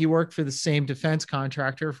 He worked for the same defense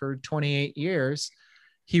contractor for 28 years.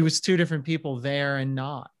 He was two different people there and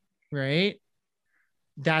not, right?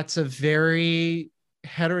 That's a very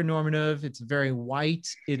heteronormative, it's very white,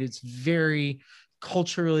 it is very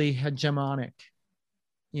culturally hegemonic,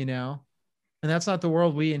 and that's not the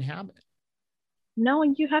world we inhabit. No,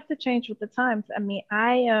 and you have to change with the times. I mean,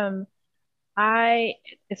 as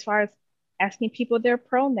far as asking people their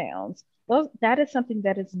pronouns, that is something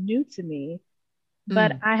that is new to me,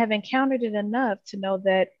 but I have encountered it enough to know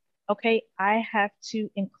that, okay, I have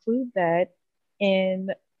to include that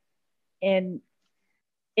into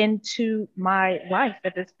my life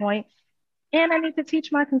at this point, and I need to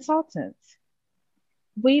teach my consultants.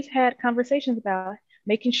 We've had conversations about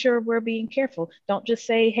making sure we're being careful. Don't just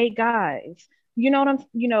say, hey guys, don't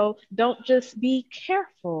just be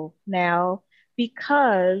careful now,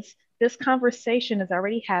 because this conversation has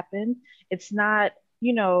already happened. It's not,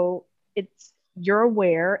 you're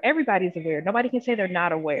aware, everybody's aware. Nobody can say they're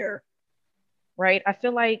not aware, right?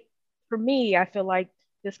 For me, I feel like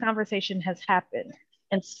this conversation has happened.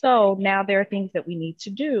 And so now there are things that we need to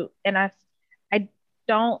do. And I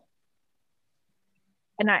don't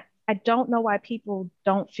know why people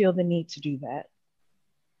don't feel the need to do that.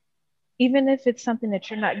 Even if it's something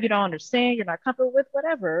that you don't understand, you're not comfortable with,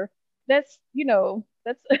 whatever. It's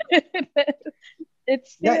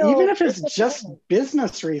still, even if it's just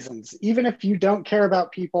business reasons, even if you don't care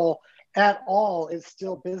about people at all, it's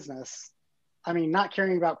still business. I mean, not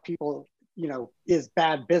caring about people, is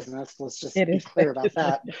bad business. Let's just be clear about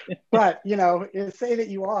that. But, say that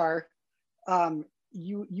you are,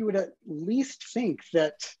 you would at least think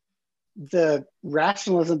that the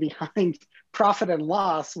rationalism behind profit and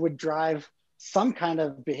loss would drive some kind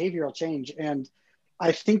of behavioral change. And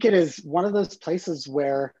I think it is one of those places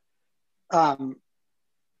where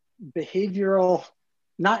behavioral,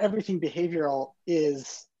 not everything behavioral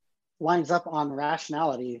lines up on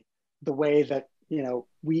rationality the way that,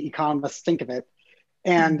 we economists think of it.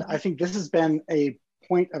 And I think this has been a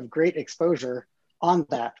point of great exposure on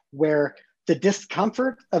that, where the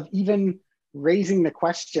discomfort of even raising the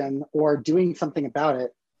question or doing something about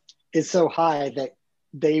it is so high that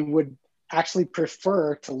they would actually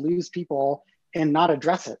prefer to lose people and not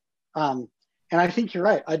address it. And I think you're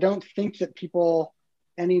right. I don't think that people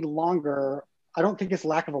any longer, I don't think it's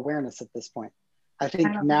lack of awareness at this point. I think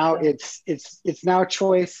now it's now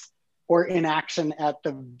choice or inaction at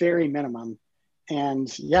the very minimum.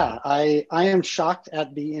 And yeah, I am shocked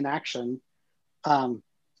at the inaction. I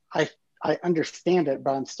understand it,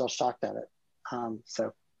 but I'm still shocked at it.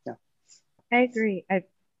 So yeah. I agree.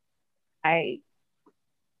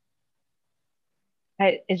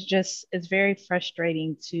 It's very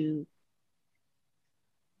frustrating to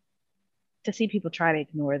see people try to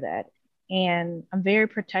ignore that. And I'm very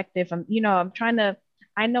protective. I'm trying to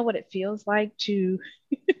I know what it feels like to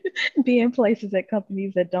be in places at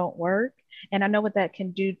companies that don't work. And I know what that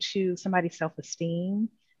can do to somebody's self esteem,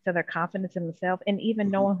 to their confidence in themselves, and even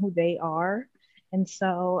Mhm. knowing who they are. And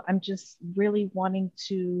so I'm just really wanting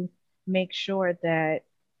to make sure that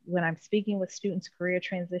when I'm speaking with students, career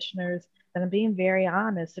transitioners, that I'm being very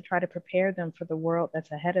honest to try to prepare them for the world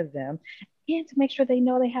that's ahead of them and to make sure they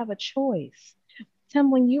know they have a choice. Tim,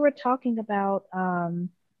 when you were talking about, when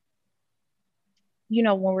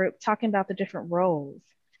we're talking about the different roles,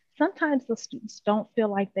 sometimes the students don't feel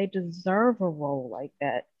like they deserve a role like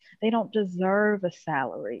that. They don't deserve a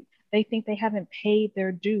salary. They think they haven't paid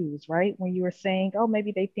their dues, right? When you were saying, oh,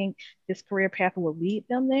 maybe they think this career path will lead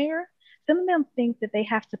them there. Some of them think that they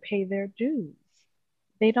have to pay their dues.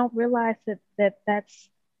 They don't realize that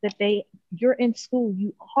they you're in school,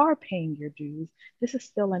 you are paying your dues. This is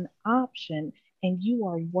still an option and you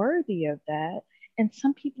are worthy of that. And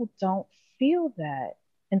some people don't feel that.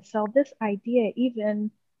 And so this idea,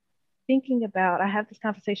 even thinking about, I have this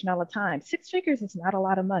conversation all the time. Six figures is not a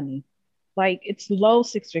lot of money. Like it's low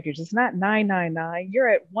six figures. It's not 999. You're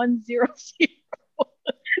at 100.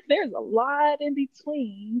 There's a lot in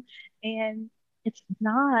between. And it's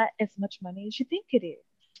not as much money as you think it is,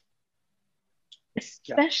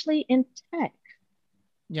 Yeah. especially in tech,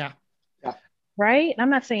 Yeah. Yeah. right? I'm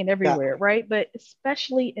not saying Yeah. everywhere, right? But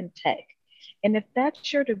especially in tech. And if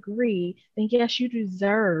that's your degree, then yes, you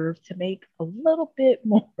deserve to make a little bit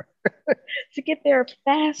more to get there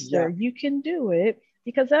faster. Yeah. You can do it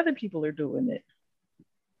because other people are doing it.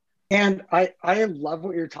 And I love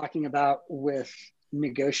what you're talking about with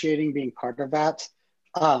negotiating being part of that.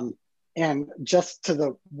 And just to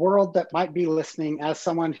the world that might be listening, as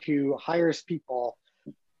someone who hires people,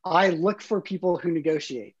 I look for people who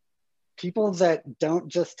negotiate. People that don't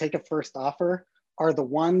just take a first offer are the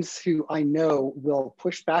ones who I know will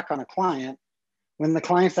push back on a client when the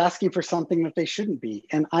client's asking for something that they shouldn't be.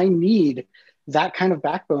 And I need that kind of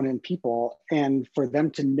backbone in people and for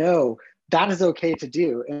them to know that is okay to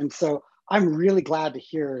do. And so I'm really glad to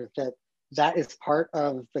hear that that is part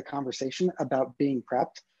of the conversation about being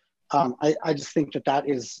prepped. I just think that that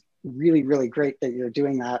is really, really great that you're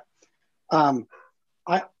doing that.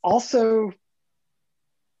 I also,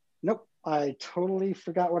 nope, I totally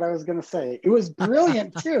forgot what I was going to say. It was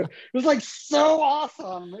brilliant too. It was like so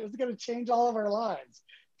awesome. It was going to change all of our lives,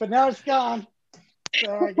 but now it's gone.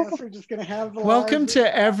 So I guess we're just going to have the Welcome lives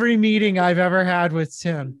to every meeting I've ever had with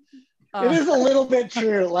Tim. It is a little bit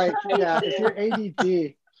true. Like, yeah, if you're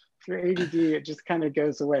ADD, it just kind of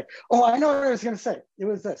goes away. Oh, I know what I was going to say. It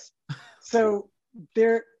was this. So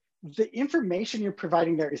the information you're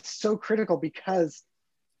providing there is so critical because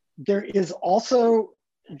there is also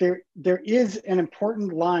there is an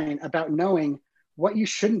important line about knowing what you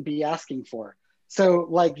shouldn't be asking for. So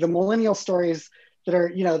like the millennial stories that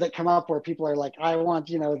are, that come up where people are like, I want,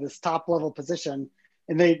 this top level position,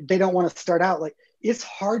 and they don't want to start out like, it's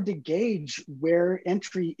hard to gauge where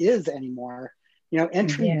entry is anymore.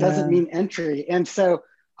 Entry doesn't mean entry. And so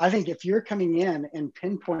I think if you're coming in and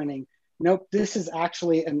pinpointing, nope, this is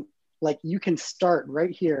actually, like you can start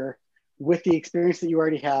right here with the experience that you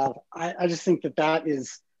already have. I just think that that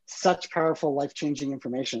is such powerful, life-changing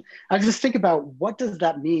information. I just think about what does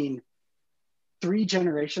that mean 3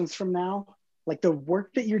 generations from now? Like the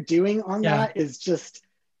work that you're doing on that is just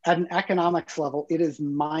at an economics level, it is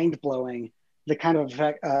mind-blowing the kind of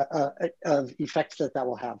effects that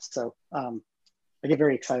will have. So I get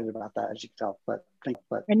very excited about that, as you can tell. But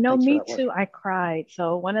and no, me too. I cried.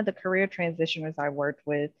 So one of the career transitioners I worked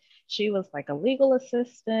with, she was like a legal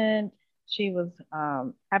assistant. She was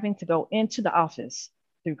having to go into the office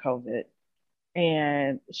through COVID,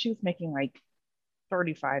 and she was making like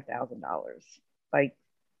 $35,000. Like,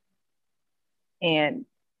 and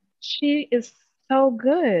she is so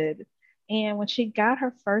good. And when she got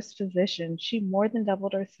her first position, she more than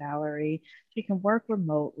doubled her salary. She can work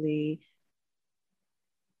remotely.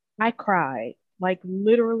 I cried, like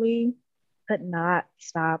literally could not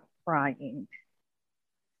stop crying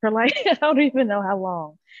for like, I don't even know how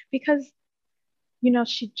long because,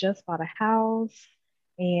 she just bought a house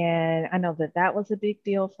and I know that that was a big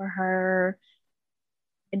deal for her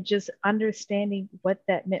and just understanding what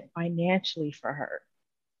that meant financially for her.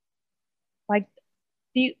 Like,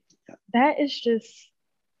 that is just.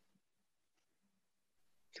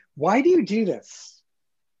 Why do you do this?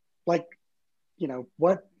 Like,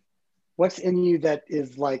 what's in you that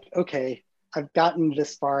is like, okay, I've gotten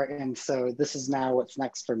this far, and so this is now what's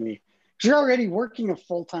next for me. You're already working a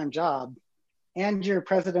full-time job, and you're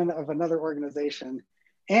president of another organization.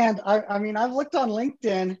 And I mean, I've looked on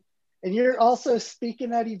LinkedIn, and you're also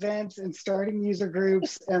speaking at events and starting user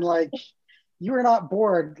groups, and like, you were not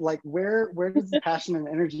bored. Like where does the passion and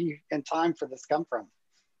energy and time for this come from?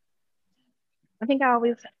 I think I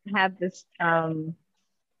always had this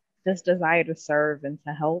desire to serve and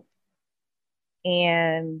to help.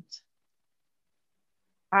 And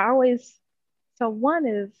I always, so one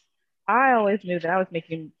is I always knew that I was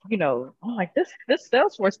making, I'm like, this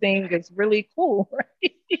Salesforce thing is really cool,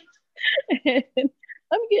 right? And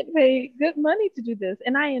I'm getting paid good money to do this,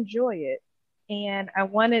 and I enjoy it. And I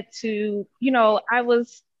wanted to, I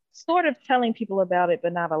was sort of telling people about it,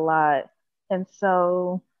 but not a lot. And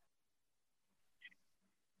so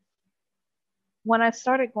when I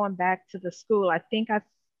started going back to the school, I think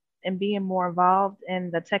and being more involved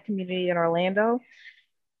in the tech community in Orlando,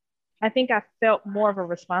 I think I felt more of a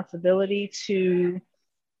responsibility to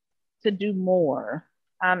do more,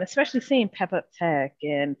 especially seeing Pep Up Tech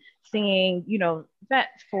and seeing, Vet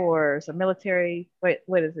Force or military,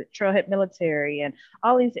 what is it, Trailhead Military and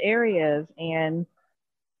all these areas. And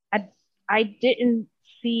I, I didn't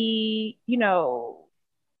see,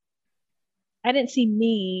 I didn't see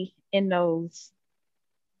me in those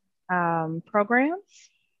programs.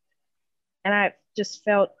 And I just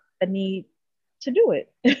felt a need to do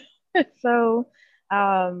it. So,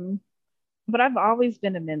 um, but I've always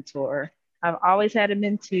been a mentor. I've always had a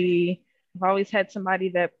mentee. I've always had somebody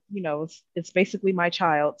that, it's basically my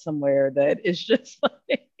child somewhere that is just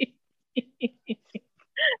like,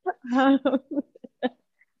 um,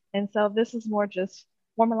 and so this is more just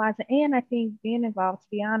formalizing. And I think being involved, to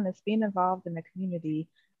be honest, being involved in the community,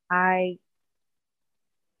 I,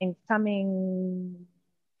 in coming,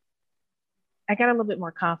 I got a little bit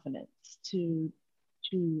more confidence to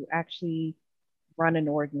actually run an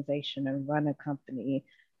organization and run a company,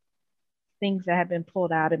 things that have been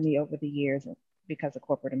pulled out of me over the years because of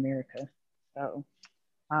corporate America. So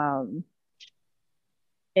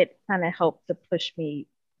it kind of helped to push me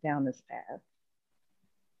down this path.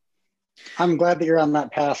 I'm glad that you're on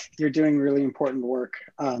that path. You're doing really important work.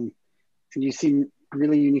 And you seem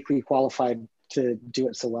really uniquely qualified to do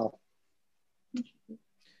it so well.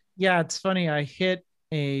 Yeah, it's funny. I hit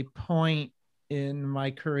a point in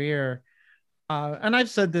my career, and I've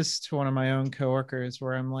said this to one of my own coworkers,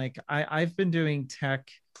 where I'm like, I've been doing tech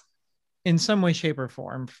in some way, shape, or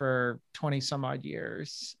form for 20 some odd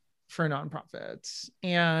years for nonprofits.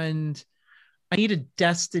 And I need a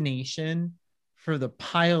destination for the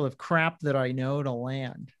pile of crap that I know to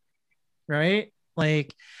land, right?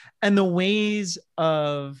 Like, and the ways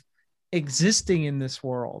of existing in this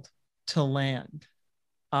world to land,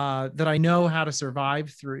 that I know how to survive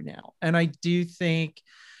through now. And I do think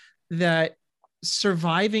that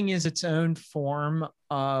surviving is its own form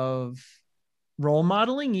of role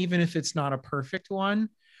modeling, even if it's not a perfect one.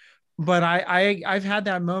 But I've had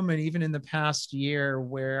that moment even in the past year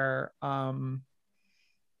where,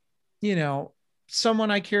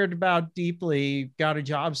 someone I cared about deeply got a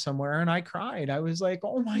job somewhere and I cried. I was like,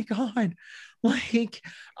 oh my God, like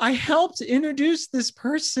I helped introduce this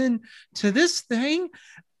person to this thing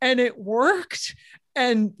and it worked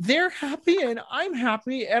and they're happy and I'm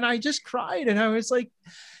happy. And I just cried. And I was like,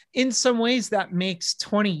 in some ways that makes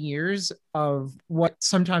 20 years of what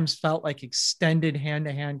sometimes felt like extended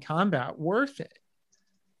hand-to-hand combat worth it.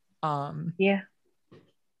 Yeah.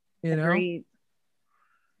 Agreed.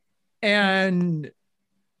 And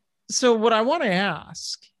so what I want to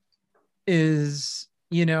ask is,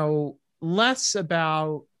 less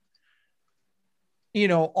about,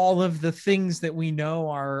 all of the things that we know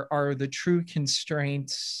are the true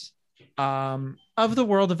constraints of the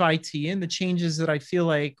world of IT and the changes that I feel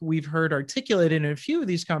like we've heard articulated in a few of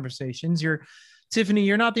these conversations. Tiffany,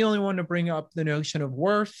 you're not the only one to bring up the notion of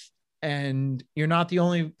worth, and you're not the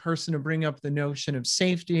only person to bring up the notion of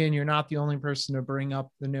safety, and you're not the only person to bring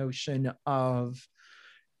up the notion of,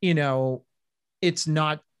 it's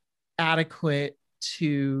not adequate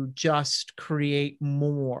to just create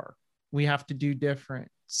more. We have to do different.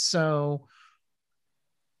 So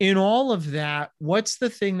in all of that, what's the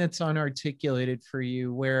thing that's unarticulated for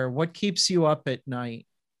you, what keeps you up at night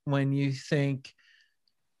when you think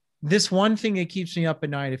this one thing that keeps me up at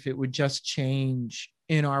night, if it would just change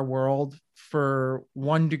in our world for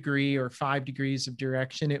 1 degree or 5 degrees of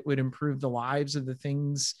direction, it would improve the lives of the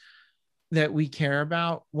things that we care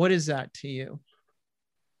about? What is that to you?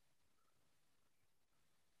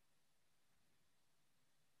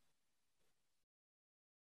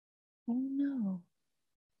 Oh no.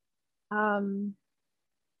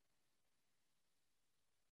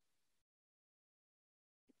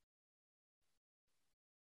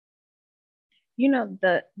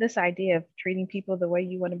 This idea of treating people the way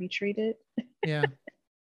you want to be treated. Yeah.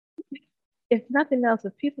 If nothing else,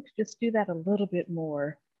 if people could just do that a little bit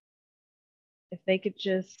more, if they could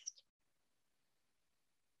just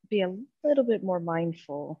be a little bit more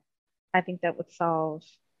mindful, I think that would solve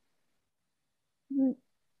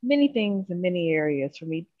many things in many areas for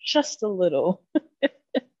me, just a little.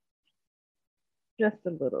 Just a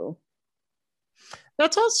little.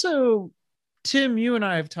 That's also, Tim, you and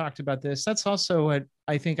I have talked about this. That's also what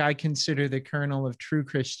I think I consider the kernel of true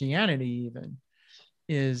Christianity, even,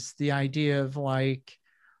 is the idea of like,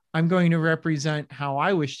 I'm going to represent how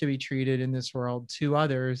I wish to be treated in this world to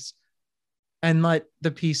others and let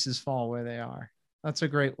the pieces fall where they are. That's a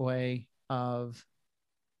great way of,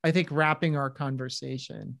 I think, wrapping our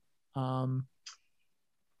conversation. And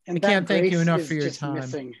I can't thank you enough for your just time.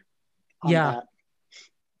 Missing on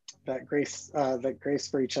that grace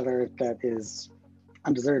for each other that is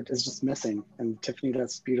undeserved is just missing. And Tiffany,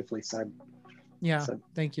 that's beautifully said. Yeah,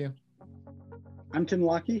 thank you. I'm Tim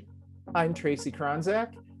Lockey. I'm Tracy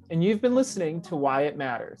Kronzak, and you've been listening to Why It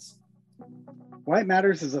Matters. Why It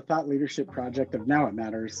Matters is a thought leadership project of Now It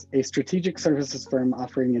Matters, a strategic services firm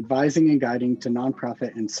offering advising and guiding to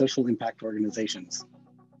nonprofit and social impact organizations.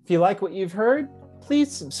 If you like what you've heard,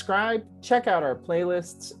 please subscribe, check out our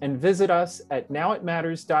playlists, and visit us at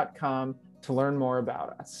nowitmatters.com to learn more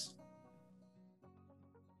about us.